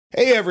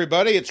Hey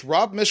everybody, it's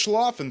Rob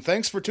Mishloff, and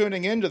thanks for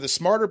tuning in to the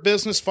Smarter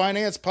Business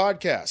Finance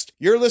Podcast.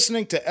 You're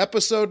listening to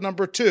episode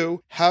number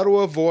 2, How to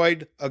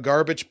Avoid a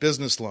Garbage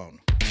Business Loan.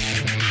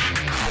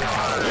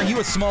 Are you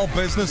a small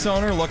business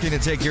owner looking to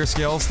take your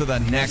skills to the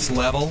next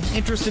level?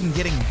 Interested in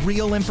getting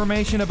real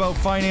information about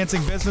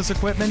financing business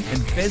equipment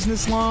and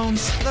business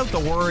loans without the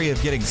worry of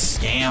getting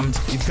scammed?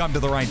 You've come to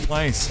the right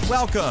place.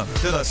 Welcome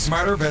to the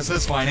Smarter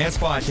Business Finance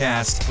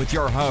Podcast with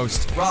your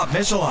host, Rob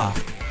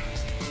Mishloff.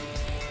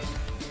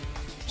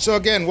 So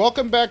again,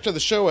 welcome back to the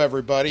show,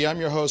 everybody. I'm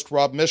your host,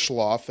 Rob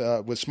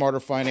Mishloff, with Smarter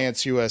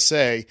Finance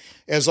USA.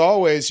 As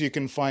always, you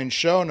can find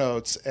show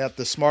notes at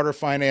the Smarter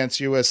Finance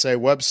USA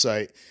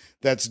website.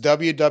 That's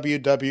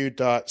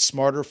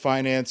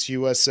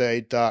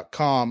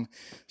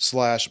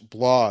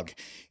www.smarterfinanceusa.com/blog.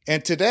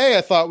 And today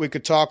I thought we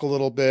could talk a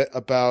little bit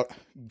about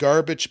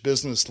garbage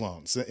business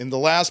loans. In the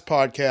last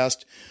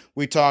podcast,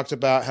 we talked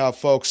about how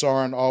folks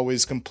aren't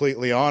always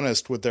completely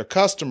honest with their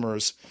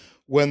customers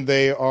when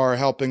they are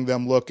helping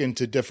them look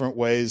into different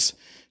ways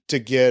to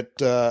get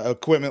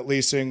equipment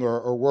leasing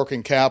or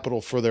working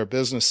capital for their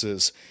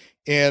businesses.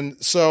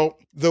 And so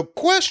the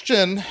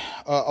question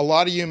a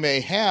lot of you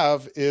may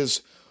have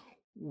is,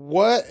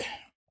 what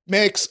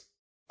makes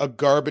a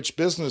garbage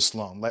business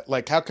loan?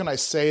 Like, how can I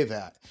say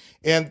that?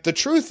 And the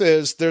truth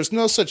is, there's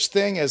no such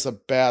thing as a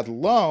bad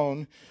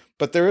loan,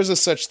 but there is a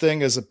such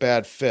thing as a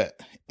bad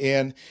fit.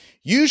 And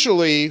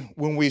usually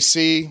when we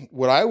see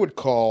what I would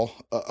call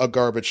a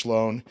garbage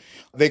loan,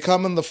 they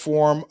come in the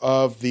form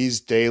of these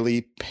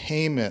daily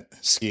payment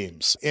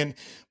schemes. And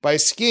by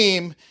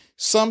scheme,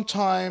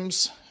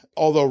 sometimes,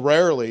 although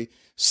rarely,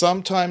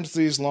 sometimes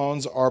these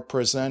loans are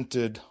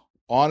presented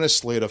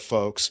honestly to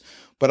folks.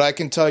 But I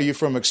can tell you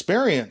from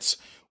experience,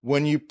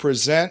 when you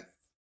present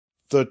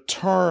the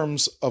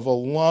terms of a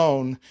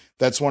loan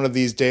that's one of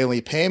these daily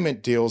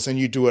payment deals and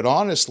you do it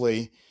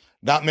honestly,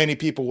 not many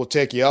people will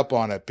take you up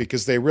on it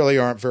because they really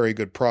aren't very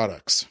good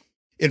products.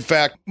 In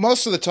fact,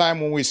 most of the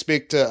time when we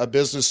speak to a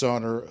business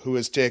owner who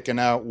has taken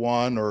out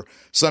one or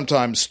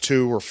sometimes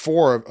two or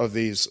four of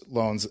these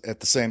loans at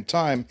the same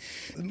time,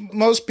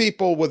 most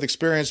people with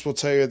experience will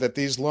tell you that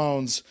these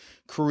loans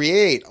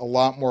create a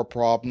lot more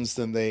problems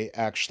than they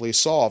actually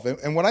solve.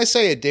 And when I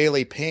say a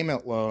daily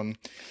payment loan,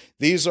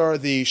 these are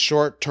the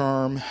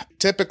short-term,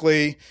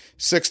 typically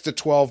 6 to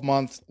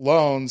 12-month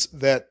loans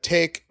that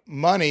take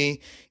money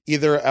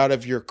either out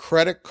of your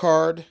credit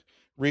card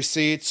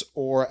receipts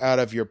or out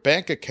of your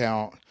bank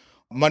account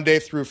Monday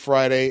through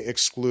Friday,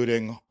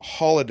 excluding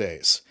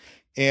holidays.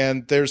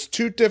 And there's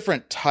two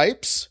different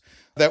types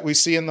that we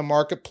see in the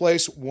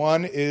marketplace.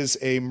 One is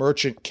a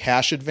merchant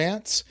cash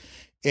advance,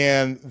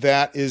 and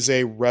that is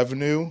a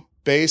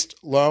revenue-based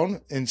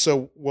loan. And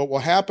so what will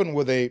happen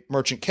with a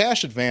merchant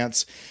cash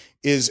advance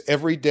is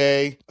every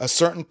day a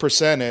certain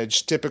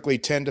percentage, typically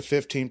 10 to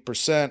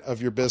 15%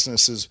 of your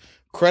business's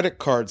credit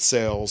card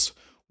sales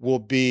will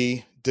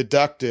be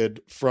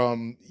deducted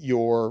from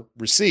your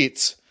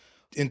receipts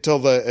until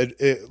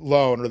the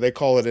loan, or they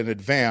call it an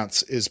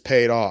advance, is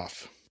paid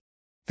off.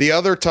 The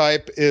other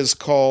type is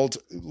called,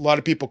 a lot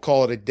of people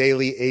call it a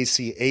daily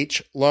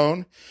ACH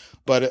loan,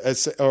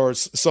 or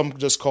some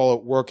just call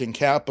it working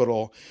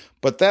capital.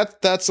 But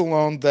that's a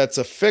loan that's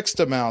a fixed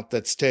amount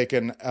that's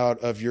taken out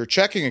of your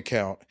checking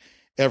account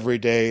every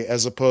day,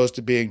 as opposed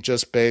to being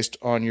just based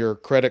on your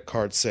credit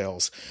card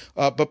sales.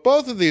 But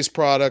both of these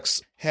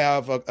products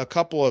have a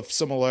couple of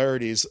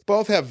similarities.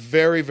 Both have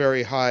very,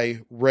 very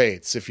high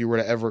rates if you were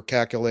to ever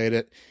calculate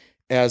it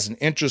as an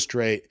interest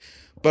rate.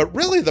 But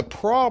really the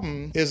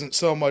problem isn't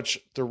so much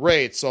the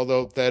rates,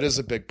 although that is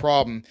a big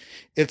problem.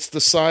 It's the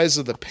size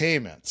of the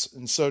payments.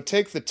 And so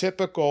take the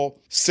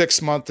typical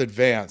 6-month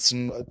advance.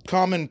 And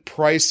common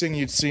pricing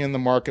you'd see in the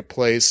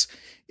marketplace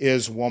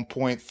is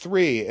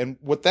 1.3. And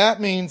what that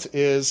means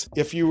is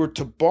if you were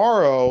to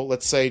borrow,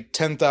 let's say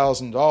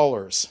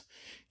 $10,000,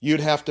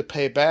 you'd have to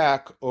pay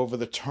back over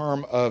the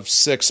term of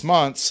 6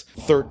 months,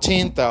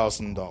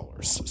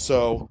 $13,000.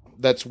 So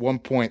that's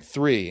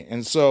 1.3.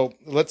 And so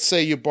let's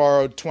say you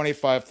borrowed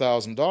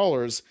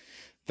 $25,000.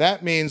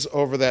 That means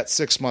over that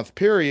 6-month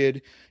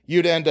period,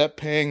 you'd end up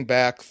paying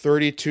back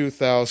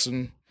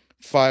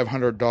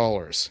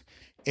 $32,500.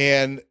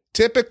 And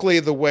typically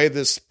the way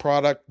these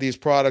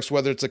products,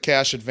 whether it's a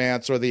cash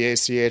advance or the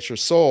ACH, are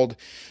sold,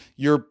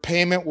 your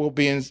payment will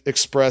be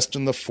expressed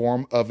in the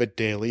form of a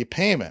daily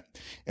payment.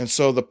 And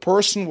so the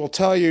person will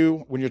tell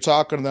you when you're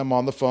talking to them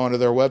on the phone or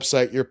their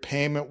website, your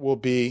payment will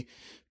be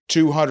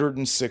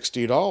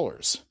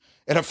 $260.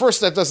 And at first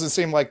that doesn't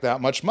seem like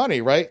that much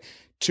money, right?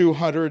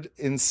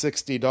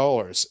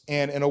 $260.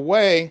 And in a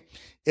way,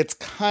 it's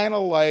kind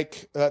of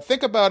like,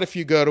 think about if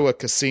you go to a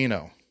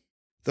casino.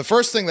 The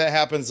first thing that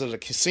happens at a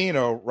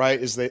casino, right,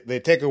 is they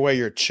take away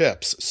your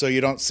chips so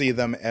you don't see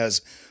them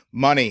as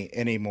money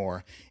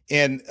anymore.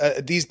 And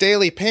these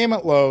daily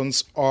payment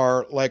loans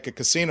are like a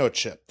casino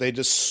chip. They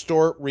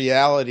distort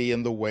reality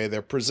in the way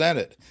they're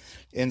presented.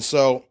 And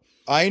so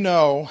I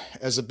know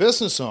as a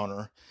business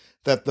owner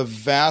that the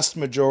vast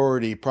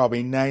majority,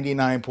 probably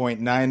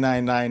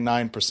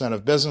 99.9999%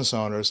 of business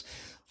owners,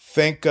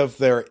 think of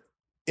their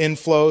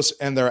inflows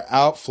and their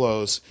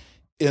outflows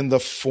in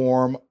the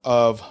form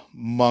of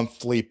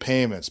monthly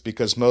payments,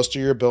 because most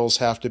of your bills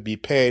have to be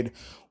paid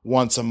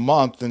once a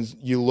month, and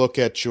you look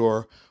at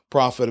your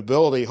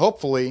profitability,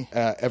 hopefully,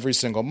 every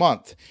single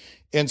month.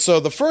 And so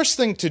the first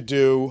thing to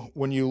do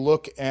when you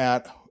look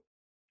at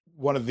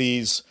one of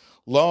these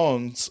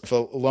loans, if a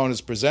loan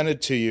is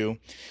presented to you,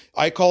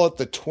 I call it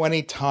the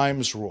 20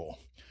 times rule.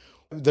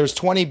 There's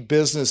 20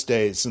 business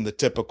days in the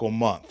typical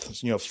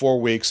month, 4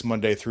 weeks,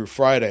 Monday through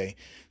Friday.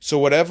 So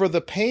whatever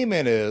the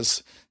payment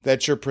is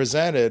that you're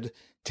presented,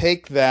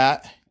 take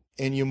that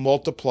and you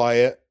multiply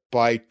it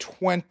by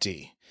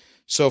 20.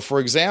 So for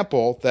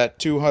example, that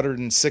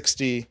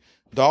 $260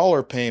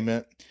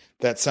 payment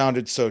that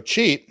sounded so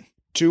cheap,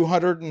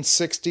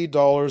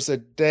 $260 a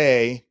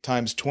day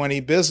times 20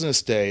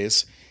 business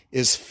days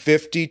is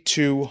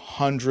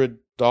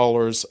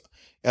 $5,200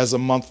 as a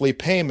monthly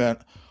payment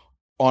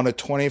on a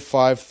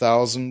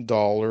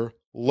 $25,000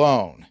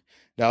 loan.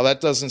 Now, that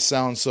doesn't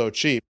sound so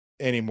cheap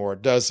anymore,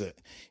 does it?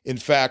 In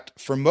fact,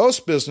 for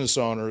most business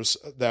owners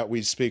that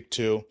we speak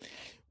to,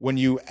 when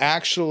you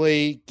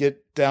actually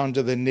get down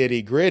to the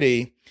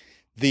nitty-gritty,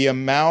 the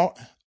amount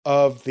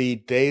of the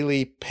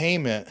daily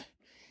payment,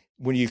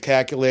 when you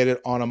calculate it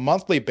on a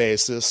monthly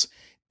basis,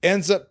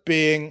 ends up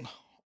being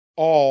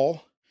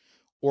all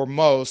or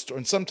most,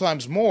 and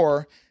sometimes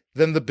more,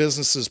 than the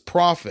business's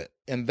profit.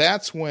 And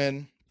that's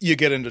when you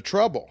get into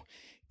trouble.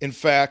 In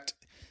fact,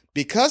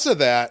 because of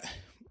that,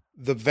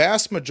 the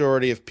vast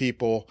majority of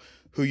people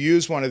who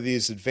use one of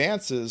these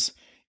advances,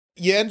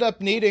 you end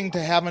up needing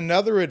to have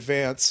another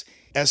advance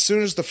as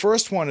soon as the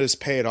first one is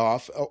paid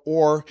off,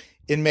 or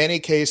in many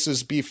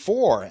cases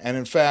before. And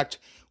in fact,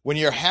 when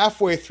you're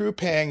halfway through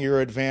paying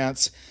your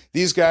advance,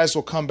 these guys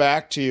will come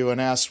back to you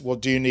and ask, well,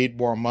 do you need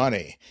more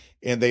money?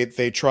 And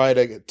they try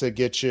to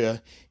get you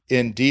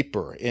in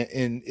deeper.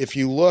 And if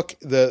you look,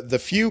 the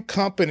few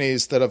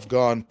companies that have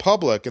gone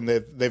public and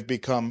they've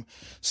become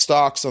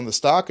stocks on the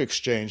stock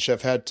exchange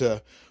have had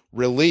to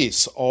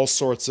release all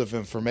sorts of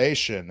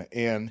information.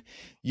 And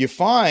you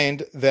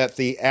find that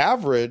the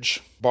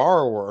average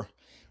borrower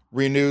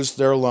renews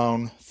their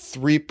loan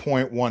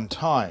 3.1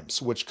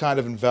 times, which kind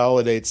of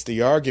invalidates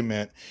the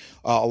argument.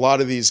 A lot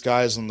of these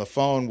guys on the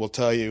phone will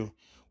tell you,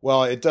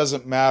 well, it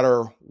doesn't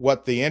matter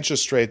what the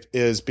interest rate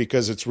is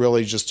because it's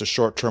really just a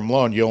short-term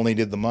loan. You only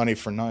need the money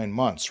for 9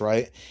 months,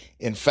 right?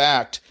 In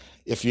fact,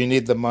 if you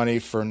need the money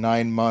for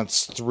 9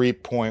 months,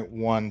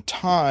 3.1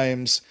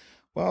 times,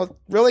 well, it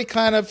really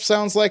kind of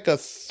sounds like a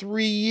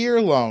 3-year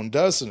loan,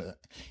 doesn't it?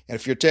 And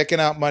if you're taking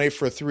out money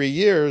for 3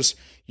 years,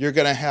 you're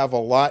going to have a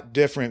lot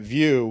different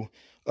view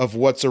of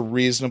what's a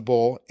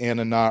reasonable and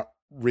a not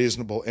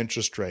reasonable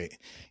interest rate.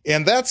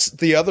 And that's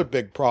the other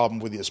big problem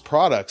with these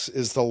products,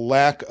 is the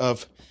lack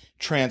of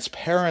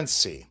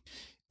transparency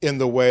in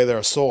the way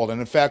they're sold. And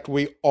in fact,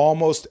 we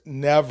almost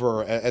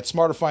never, at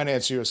Smarter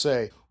Finance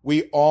USA,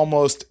 we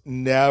almost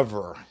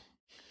never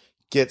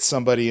get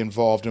somebody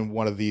involved in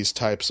one of these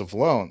types of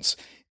loans.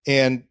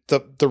 And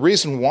the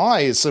reason why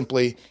is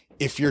simply,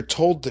 if you're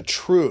told the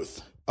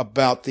truth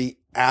about the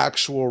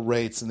actual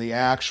rates and the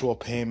actual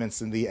payments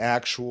and the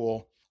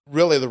actual,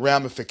 really the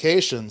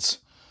ramifications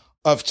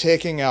of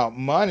taking out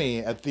money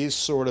at these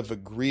sort of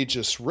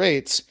egregious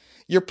rates,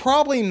 you're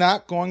probably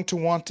not going to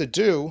want to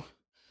do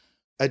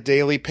a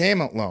daily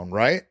payment loan,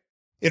 right?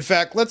 In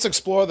fact, let's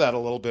explore that a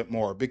little bit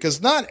more,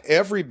 because not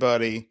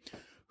everybody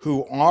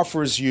who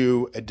offers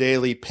you a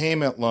daily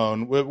payment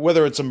loan,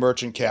 whether it's a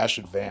merchant cash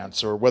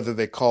advance or whether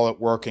they call it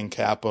working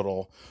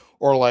capital,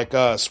 or like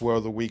us, where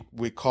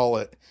we call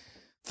it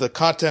the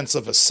contents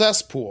of a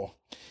cesspool.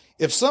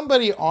 If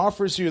somebody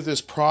offers you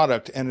this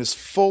product and is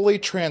fully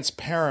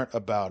transparent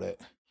about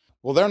it,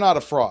 well, they're not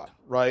a fraud,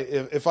 right?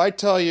 If I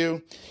tell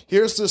you,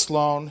 here's this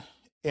loan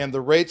and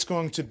the rate's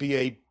going to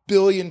be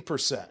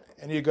 1,000,000,000%,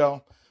 and you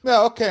go,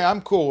 yeah, okay,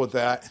 I'm cool with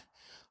that.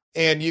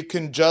 And you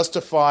can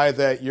justify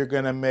that you're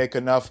going to make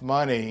enough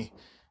money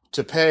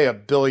to pay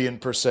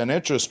 1,000,000,000%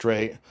 interest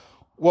rate.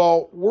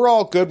 Well, we're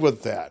all good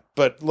with that.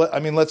 But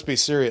let's be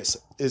serious.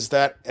 Is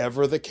that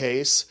ever the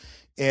case?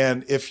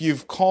 And if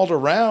you've called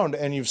around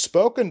and you've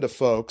spoken to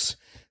folks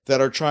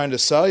that are trying to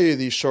sell you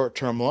these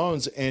short-term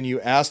loans and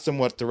you ask them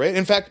what the rate,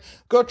 in fact,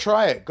 go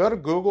try it. Go to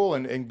Google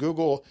and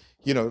Google,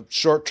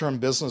 short-term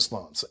business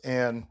loans,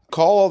 and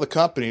call all the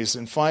companies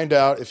and find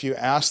out, if you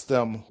ask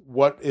them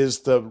what is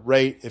the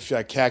rate, if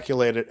I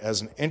calculate it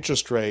as an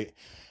interest rate,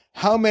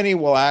 how many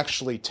will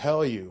actually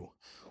tell you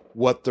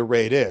what the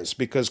rate is?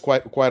 Because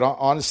quite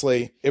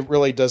honestly, it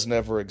really doesn't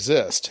ever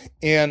exist.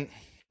 And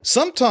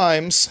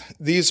sometimes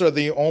these are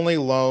the only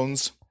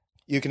loans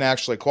you can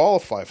actually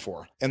qualify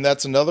for. And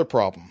that's another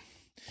problem.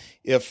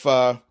 If,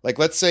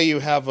 let's say you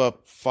have a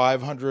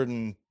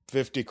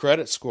 550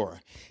 credit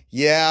score.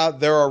 Yeah,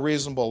 there are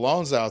reasonable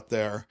loans out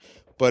there,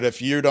 but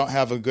if you don't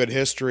have a good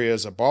history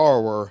as a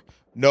borrower,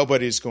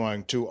 nobody's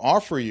going to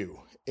offer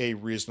you a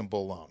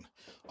reasonable loan.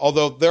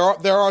 Although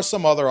there are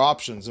some other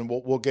options, and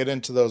we'll get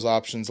into those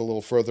options a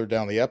little further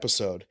down the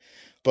episode.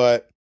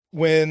 But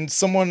when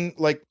someone,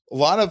 like a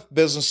lot of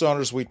business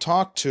owners we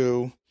talk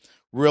to,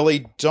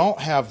 really don't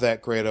have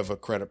that great of a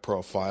credit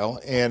profile,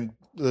 and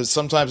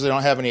sometimes they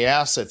don't have any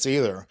assets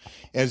either.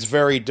 And it's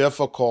very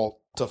difficult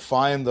to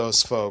find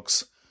those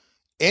folks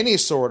any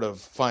sort of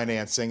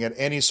financing at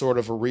any sort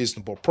of a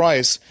reasonable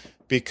price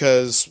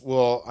because,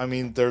 well, I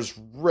mean, there's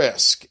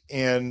risk,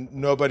 and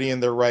nobody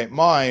in their right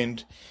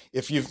mind,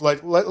 if you've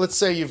let's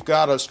say you've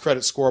got a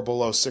credit score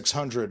below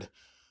 600,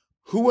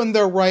 who in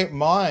their right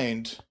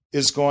mind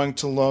is going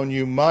to loan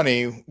you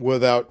money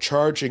without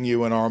charging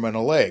you an arm and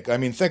a leg? I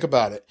mean, think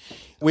about it.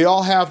 We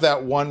all have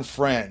that one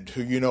friend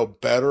who you know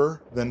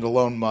better than to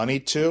loan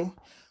money to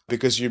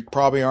because you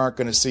probably aren't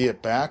going to see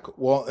it back.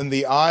 Well, in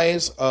the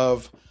eyes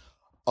of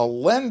a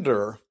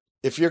lender,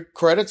 if your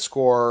credit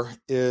score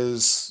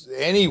is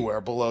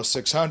anywhere below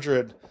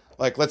 600,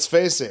 like, let's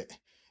face it,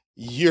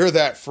 you're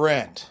that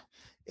friend.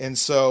 And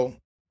so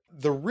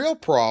the real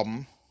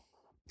problem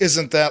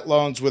isn't that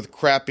loans with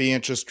crappy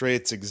interest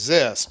rates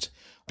exist,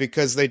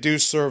 because they do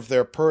serve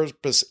their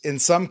purpose in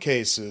some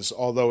cases,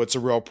 although it's a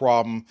real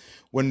problem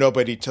when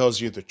nobody tells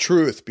you the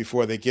truth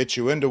before they get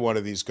you into one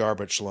of these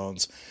garbage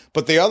loans.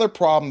 But the other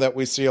problem that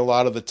we see a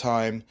lot of the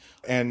time,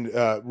 and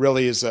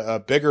really is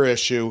a bigger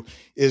issue,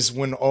 is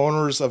when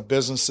owners of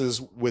businesses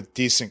with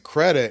decent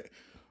credit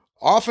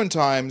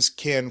oftentimes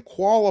can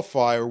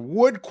qualify or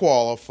would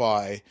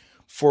qualify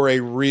for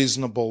a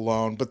reasonable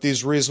loan. But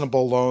these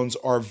reasonable loans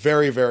are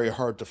very, very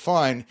hard to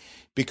find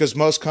because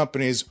most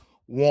companies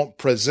won't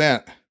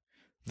present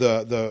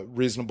the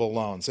reasonable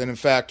loans. And in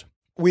fact,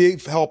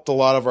 we've helped a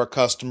lot of our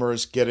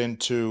customers get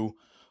into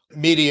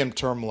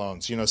medium-term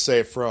loans,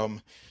 say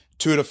from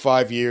 2 to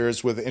 5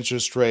 years with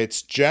interest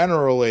rates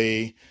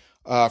generally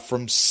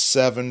from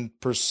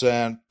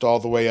 7% all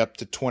the way up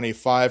to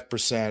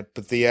 25%.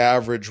 But the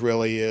average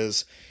really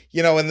is,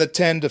 in the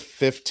 10 to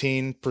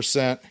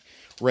 15%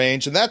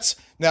 range. And that's,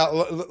 now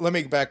let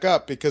me back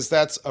up, because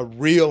that's a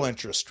real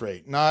interest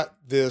rate, not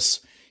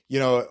this,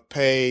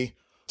 pay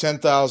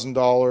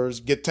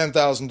 $10,000, get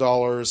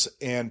 $10,000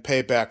 and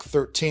pay back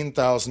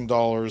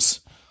 $13,000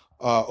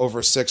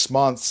 over 6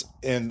 months.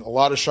 And a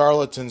lot of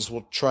charlatans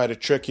will try to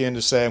trick you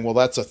into saying, well,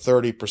 that's a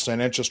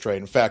 30% interest rate.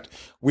 In fact,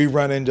 we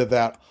run into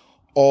that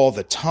all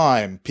the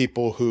time.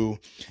 People who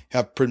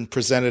have been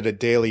presented a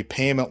daily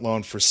payment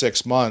loan for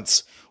 6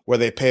 months where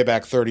they pay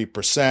back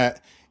 30%,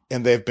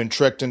 and they've been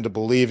tricked into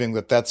believing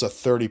that that's a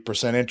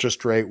 30%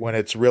 interest rate when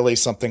it's really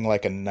something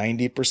like a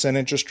 90%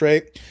 interest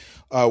rate.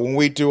 When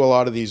we do a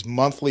lot of these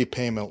monthly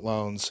payment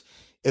loans,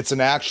 it's an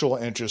actual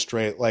interest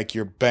rate like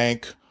your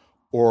bank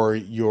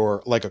or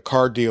like a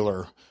car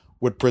dealer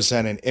would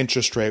present an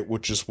interest rate,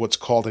 which is what's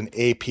called an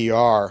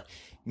APR,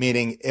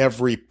 meaning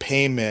every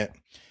payment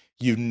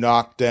you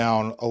knock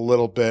down a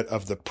little bit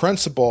of the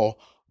principal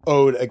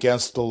owed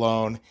against the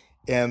loan,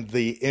 and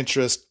the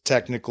interest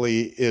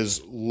technically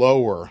is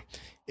lower.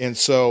 And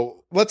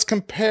so let's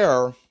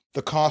compare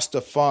the cost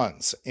of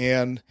funds.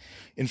 And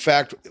in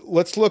fact,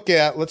 let's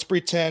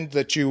pretend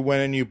that you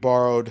went and you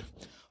borrowed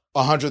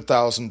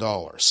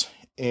 $100,000,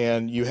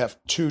 and you have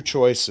two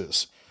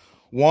choices.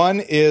 One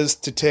is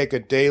to take a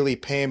daily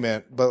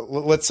payment, but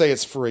let's say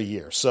it's for a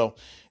year. So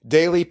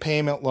daily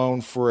payment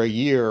loan for a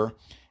year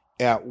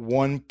at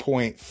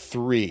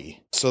 1.3.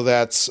 So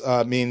that's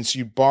means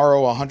you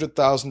borrow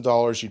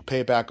 $100,000, you'd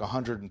pay back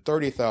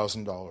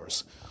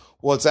 $130,000.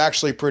 Well, it's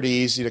actually pretty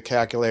easy to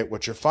calculate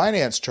what your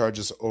finance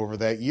charges over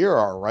that year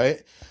are,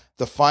 right?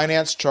 The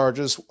finance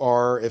charges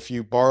are, if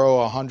you borrow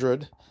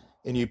 100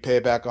 and you pay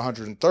back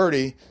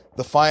 130,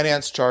 the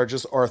finance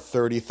charges are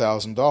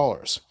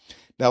 $30,000.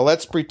 Now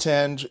let's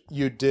pretend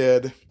you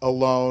did a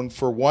loan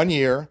for 1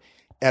 year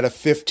at a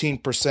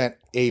 15%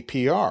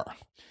 APR.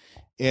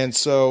 And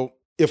so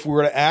if we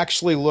were to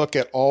actually look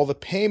at all the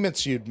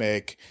payments you'd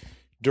make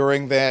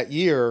during that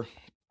year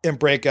and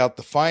break out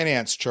the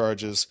finance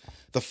charges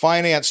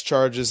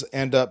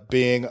end up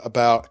being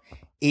about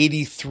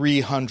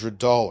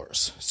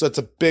 $8,300. So it's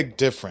a big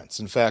difference.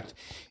 In fact,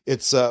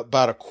 it's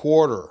about a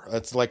quarter.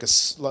 It's like a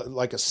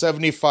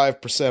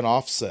 75%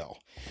 off sale.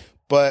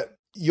 But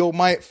you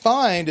might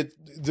find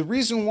the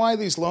reason why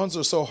these loans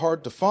are so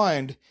hard to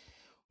find,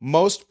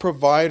 most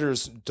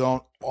providers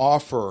don't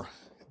offer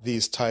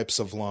these types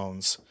of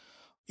loans,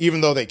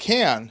 even though they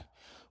can.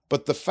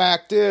 But the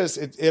fact is,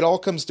 it all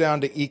comes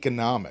down to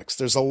economics.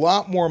 There's a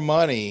lot more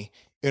money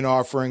in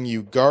offering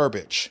you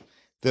garbage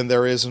than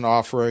there is in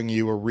offering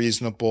you a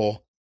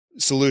reasonable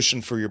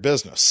solution for your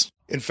business.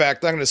 In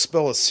fact, I'm going to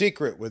spill a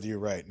secret with you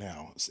right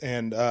now.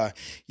 And,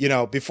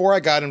 before I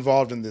got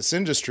involved in this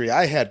industry,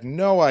 I had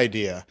no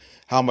idea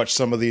how much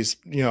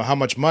how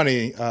much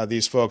money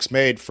these folks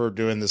made for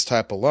doing this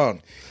type of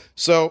loan.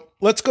 So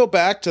let's go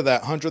back to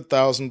that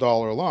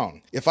 $100,000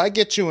 loan. If I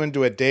get you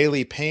into a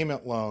daily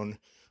payment loan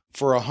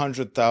for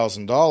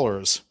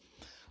 $100,000,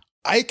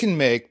 I can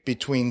make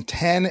between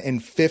 $10,000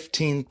 and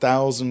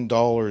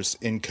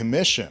 $15,000 in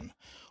commission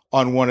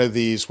on one of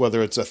these,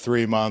 whether it's a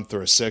 3-month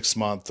or a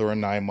 6-month or a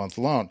 9-month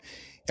loan.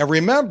 And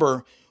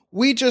remember,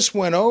 we just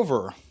went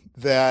over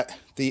that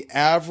the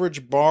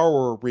average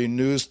borrower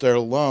renews their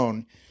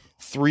loan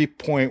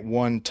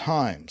 3.1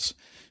 times.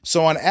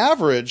 So on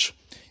average,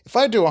 if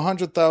I do a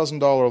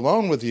 $100,000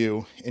 loan with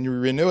you and you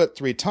renew it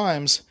 3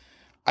 times,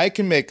 I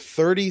can make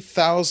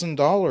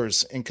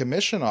 $30,000 in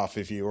commission off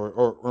of you.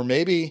 Or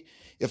maybe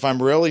if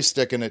I'm really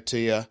sticking it to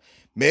you,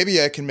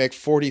 maybe I can make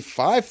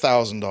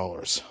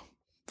 $45,000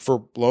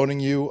 for loaning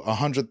you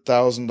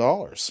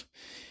 $100,000.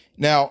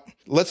 Now,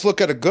 let's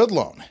look at a good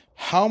loan.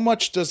 How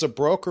much does a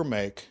broker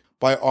make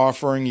by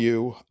offering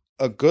you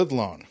a good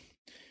loan?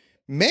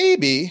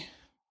 Maybe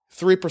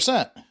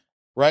 3%,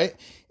 right?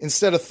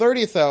 Instead of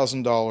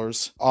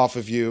 $30,000 off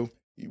of you,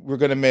 we're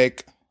going to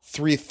make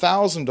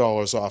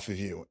 $3,000 off of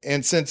you.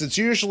 And since it's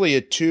usually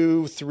a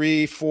 2,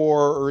 3,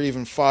 4, or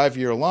even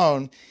 5-year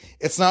loan,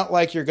 it's not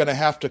like you're going to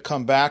have to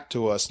come back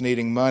to us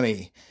needing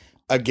money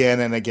again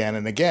and again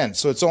and again.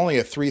 So it's only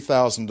a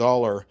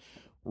 $3,000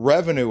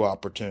 revenue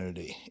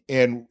opportunity.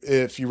 And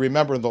if you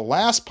remember in the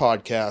last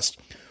podcast,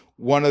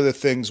 one of the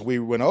things we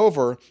went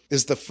over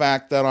is the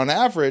fact that on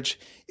average,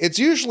 it's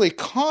usually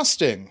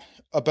costing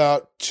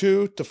about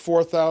 $2,000 to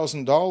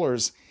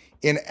 $4,000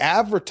 in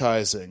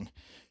advertising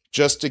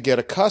just to get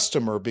a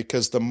customer,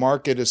 because the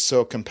market is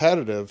so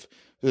competitive,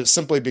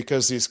 simply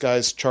because these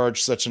guys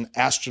charge such an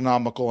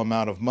astronomical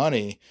amount of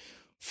money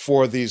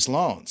for these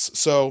loans.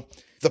 So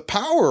the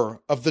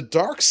power of the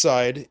dark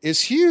side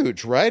is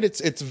huge, right?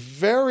 It's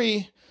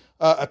very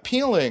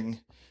appealing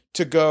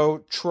to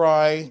go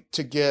try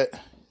to get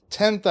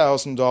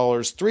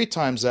 $10,000 3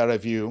 times out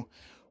of you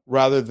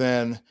rather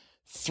than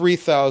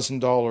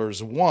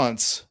 $3,000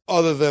 once,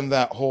 other than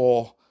that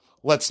whole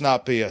let's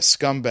not be a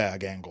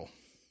scumbag angle.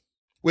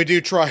 We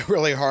do try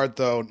really hard,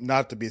 though,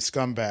 not to be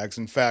scumbags.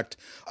 In fact,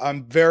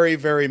 I'm very,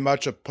 very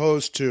much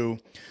opposed to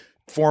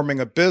forming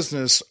a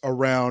business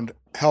around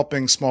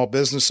helping small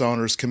business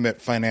owners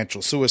commit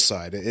financial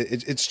suicide.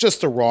 It's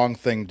just the wrong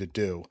thing to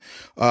do.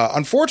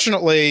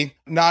 Unfortunately,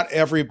 not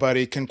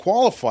everybody can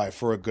qualify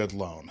for a good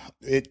loan.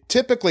 It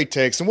typically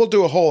takes, and we'll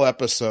do a whole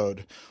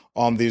episode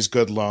on these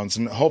good loans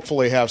and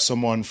hopefully have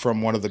someone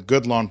from one of the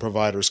good loan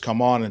providers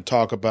come on and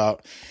talk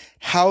about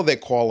how they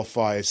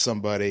qualify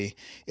somebody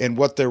and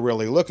what they're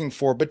really looking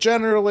for. But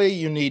generally,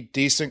 you need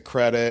decent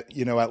credit,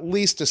 at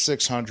least a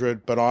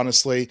 600. But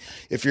honestly,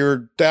 if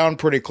you're down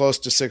pretty close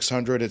to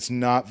 600, it's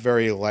not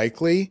very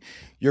likely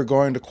you're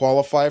going to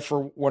qualify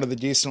for one of the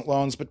decent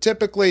loans. But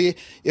typically,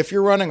 if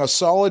you're running a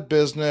solid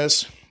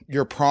business,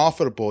 you're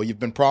profitable, you've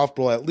been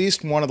profitable at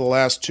least one of the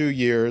last 2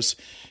 years,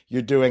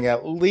 you're doing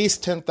at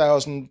least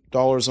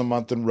 $10,000 a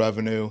month in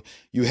revenue,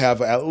 you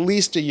have at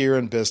least a year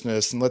in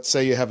business, and let's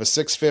say you have a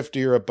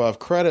 650 or above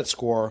credit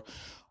score,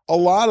 a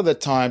lot of the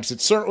times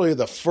it's certainly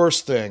the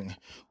first thing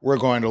we're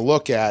going to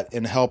look at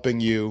in helping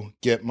you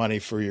get money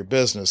for your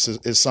business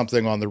is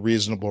something on the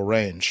reasonable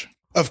range.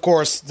 Of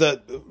course,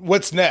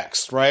 what's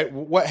next, right?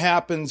 What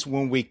happens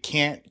when we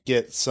can't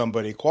get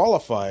somebody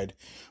qualified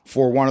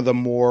for one of the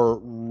more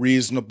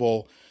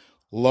reasonable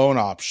loan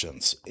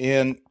options?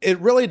 And it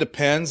really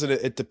depends, and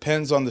it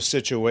depends on the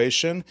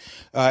situation.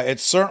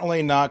 It's certainly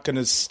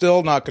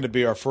still not going to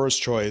be our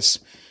first choice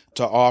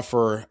to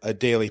offer a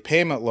daily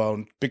payment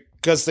loan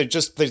because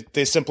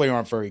they simply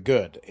aren't very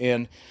good.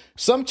 And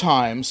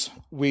sometimes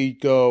we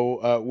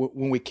go,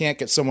 when we can't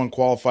get someone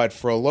qualified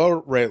for a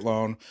low rate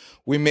loan,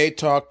 we may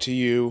talk to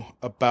you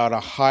about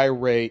a high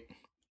rate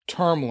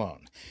term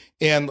loan.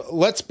 And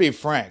let's be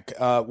frank,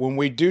 when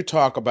we do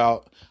talk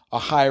about a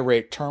high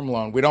rate term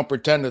loan, we don't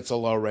pretend it's a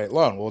low rate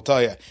loan. We'll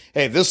tell you,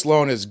 hey, this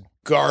loan is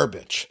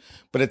garbage,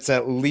 but it's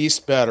at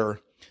least better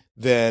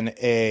than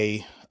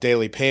a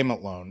daily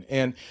payment loan.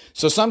 And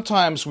so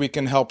sometimes we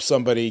can help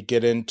somebody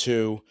get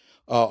into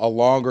a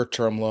longer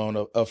term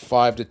loan of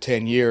 5 to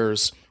 10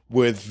 years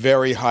with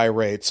very high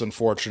rates,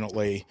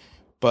 unfortunately,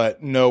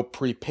 but no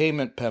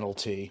prepayment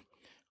penalty.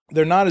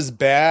 They're not as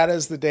bad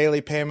as the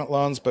daily payment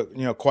loans, but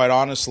quite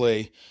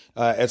honestly,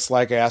 it's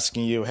like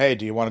asking you, hey,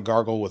 do you want to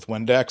gargle with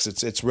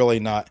Windex? It's really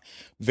not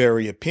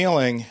very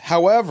appealing.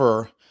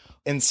 However,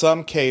 in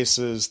some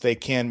cases, they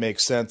can make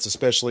sense,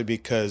 especially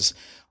because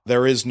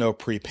there is no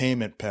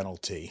prepayment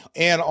penalty.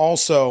 And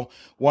also,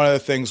 one of the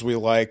things we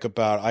like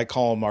about, I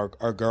call them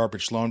our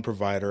garbage loan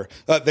provider,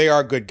 they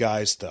are good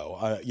guys,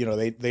 though.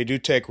 They do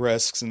take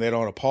risks and they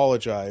don't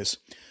apologize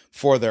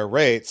for their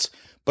rates,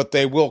 but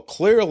they will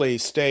clearly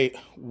state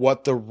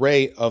what the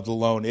rate of the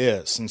loan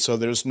is. And so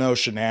there's no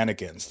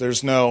shenanigans.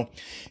 There's no,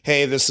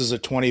 hey, this is a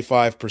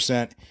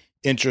 25%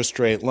 interest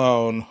rate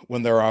loan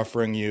when they're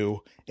offering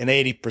you an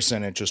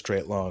 80% interest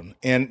rate loan.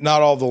 And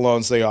not all the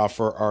loans they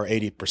offer are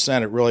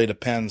 80%. It really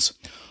depends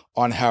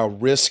on how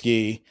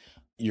risky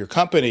your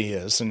company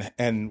is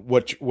and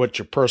what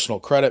your personal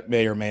credit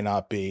may or may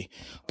not be.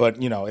 But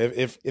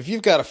if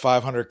you've got a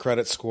 500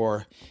 credit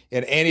score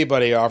and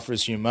anybody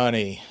offers you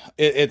money,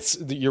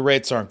 your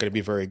rates aren't going to be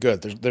very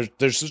good.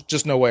 There's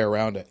just no way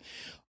around it.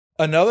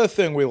 Another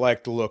thing we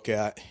like to look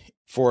at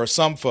for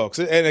some folks,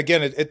 and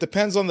again, it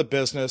depends on the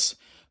business,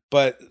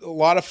 but a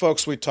lot of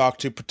folks we talk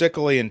to,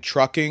 particularly in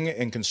trucking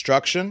and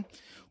construction,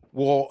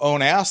 will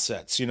own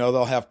assets.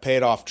 They'll have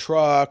paid off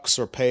trucks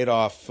or paid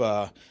off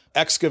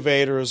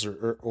excavators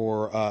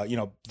or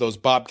those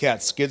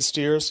Bobcat skid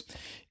steers.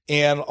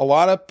 And a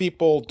lot of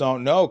people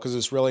don't know, because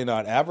it's really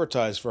not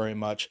advertised very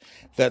much,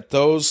 that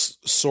those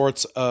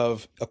sorts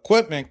of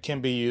equipment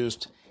can be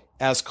used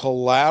as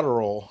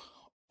collateral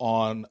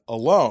on a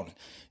loan.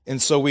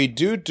 And so we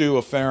do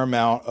a fair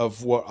amount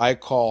of what I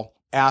call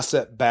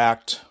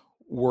asset-backed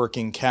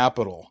working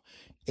capital.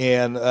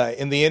 And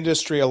in the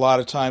industry, a lot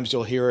of times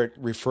you'll hear it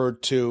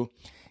referred to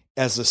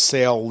as a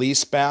sale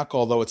leaseback,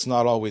 although it's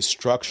not always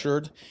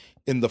structured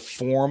in the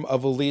form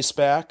of a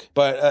leaseback.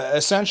 But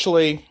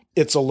essentially,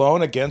 it's a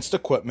loan against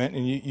equipment,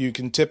 and you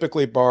can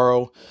typically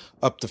borrow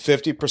up to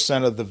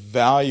 50% of the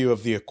value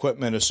of the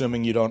equipment,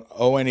 assuming you don't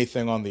owe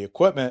anything on the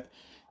equipment.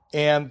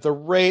 And the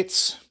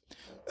rates,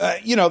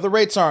 the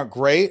rates aren't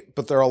great,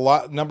 but they're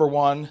number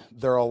one,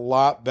 they're a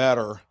lot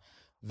better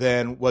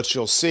than what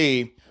you'll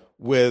see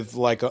with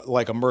like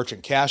a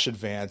merchant cash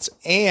advance.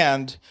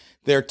 And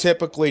they're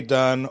typically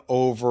done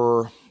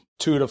over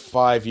 2 to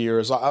 5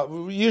 years,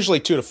 usually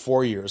 2 to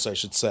 4 years, I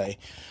should say.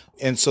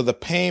 And so the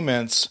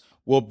payments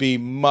will be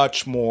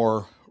much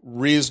more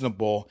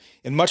reasonable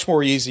and much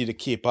more easy to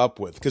keep up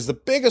with. Because the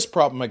biggest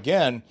problem,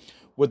 again,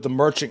 with the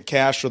merchant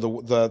cash or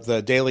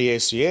the daily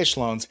ACH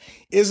loans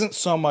isn't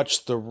so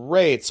much the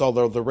rates,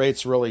 although the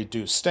rates really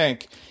do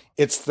stink.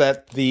 It's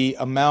that the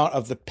amount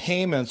of the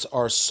payments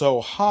are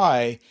so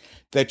high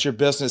that your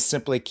business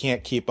simply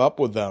can't keep up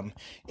with them.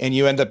 And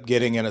you end up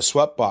getting in a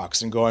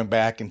sweatbox and going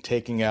back and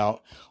taking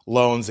out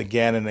loans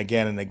again and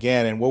again and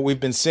again. And what we've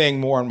been seeing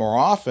more and more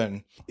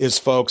often is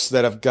folks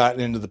that have gotten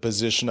into the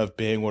position of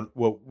being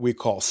what we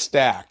call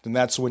stacked. And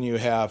that's when you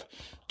have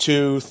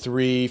 2,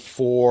 3,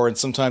 4, and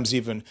sometimes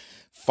even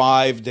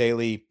 5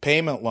 daily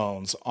payment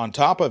loans on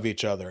top of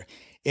each other.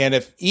 And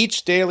if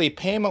each daily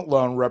payment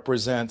loan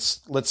represents,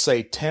 let's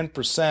say,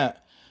 10%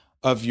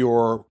 of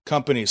your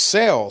company's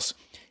sales,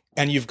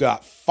 and you've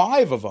got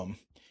 5 of them,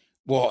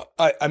 well,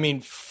 I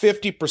mean,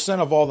 50%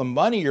 of all the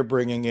money you're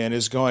bringing in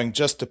is going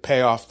just to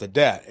pay off the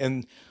debt.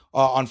 And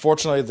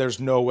unfortunately,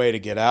 there's no way to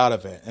get out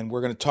of it. And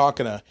we're going to talk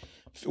there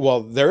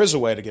is a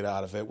way to get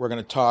out of it. We're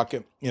going to talk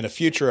in a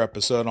future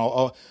episode, and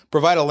I'll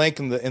provide a link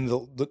in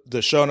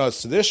the show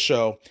notes to this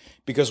show,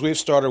 because we've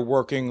started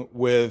working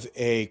with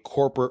a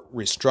corporate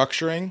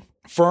restructuring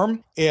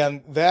firm,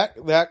 and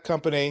that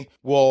company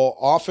will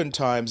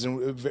oftentimes,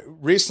 and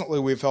recently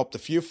we've helped a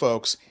few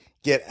folks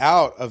get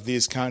out of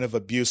these kind of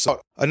abuse.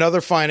 Another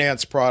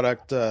finance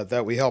product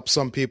that we help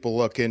some people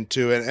look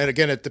into, and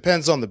again, it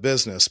depends on the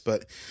business,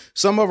 but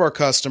some of our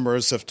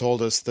customers have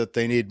told us that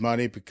they need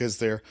money because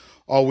they're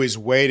always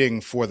waiting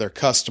for their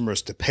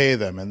customers to pay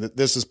them. And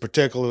this is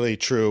particularly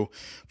true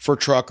for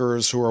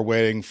truckers who are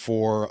waiting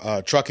for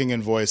trucking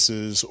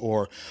invoices,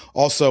 or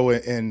also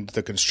in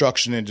the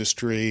construction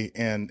industry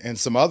and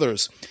some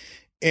others.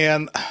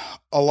 And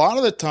a lot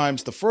of the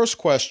times, the first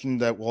question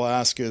that we'll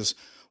ask is,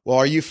 well,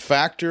 are you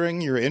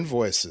factoring your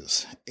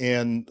invoices?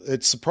 And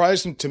it's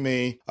surprising to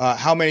me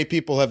how many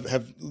people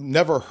have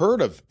never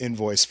heard of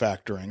invoice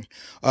factoring.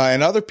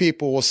 And other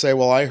people will say,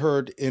 well, I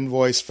heard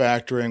invoice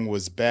factoring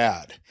was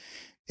bad.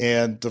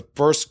 And the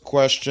first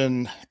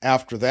question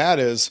after that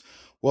is,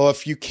 well,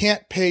 if you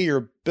can't pay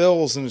your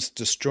bills and it's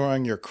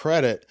destroying your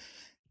credit,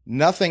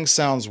 nothing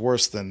sounds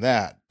worse than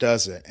that,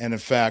 does it? And in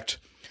fact,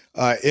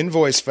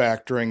 invoice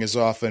factoring is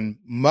often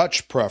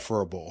much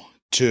preferable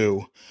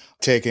to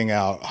taking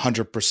out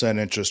 100%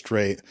 interest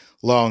rate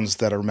loans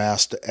that are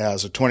masked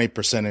as a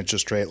 20%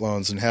 interest rate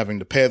loans and having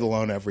to pay the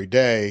loan every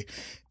day,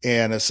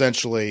 and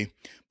essentially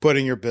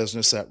putting your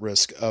business at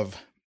risk of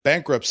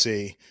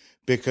bankruptcy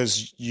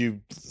because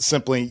you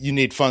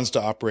need funds to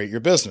operate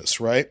your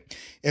business, right?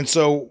 And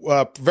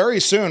so very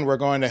soon we're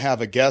going to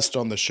have a guest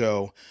on the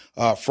show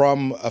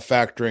from a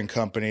factoring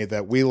company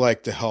that we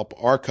like to help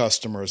our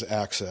customers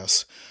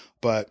access,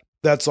 but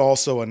that's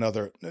also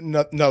another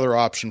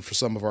option for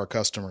some of our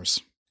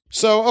customers.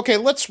 So, okay,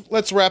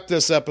 let's wrap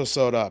this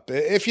episode up.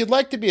 If you'd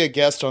like to be a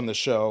guest on the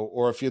show,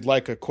 or if you'd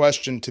like a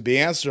question to be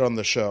answered on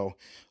the show,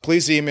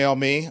 please email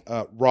me,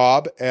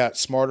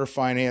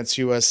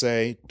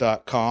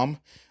 rob@smarterfinanceusa.com.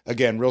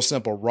 Again, real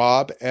simple,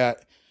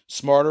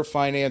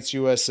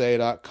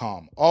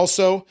 rob@smarterfinanceusa.com.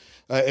 Also,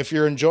 if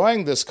you're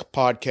enjoying this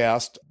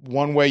podcast,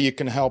 one way you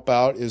can help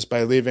out is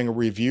by leaving a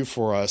review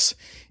for us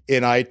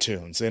in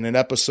iTunes. And in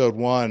episode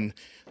 1,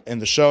 in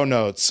the show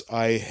notes,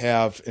 I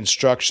have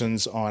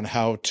instructions on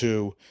how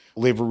to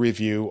leave a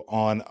review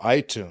on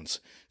iTunes.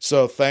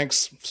 So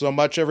thanks so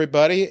much,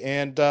 everybody,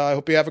 and I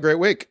hope you have a great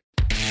week.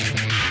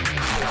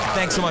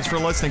 Thanks so much for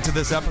listening to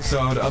this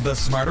episode of the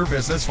Smarter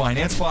Business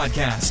Finance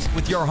Podcast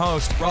with your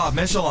host, Rob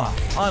Michalov.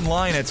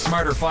 Online at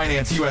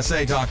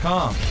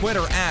smarterfinanceusa.com,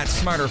 Twitter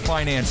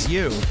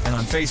 @smarterfinanceu, and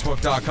on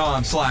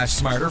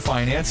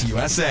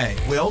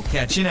facebook.com/smarterfinanceusa. We'll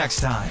catch you next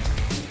time.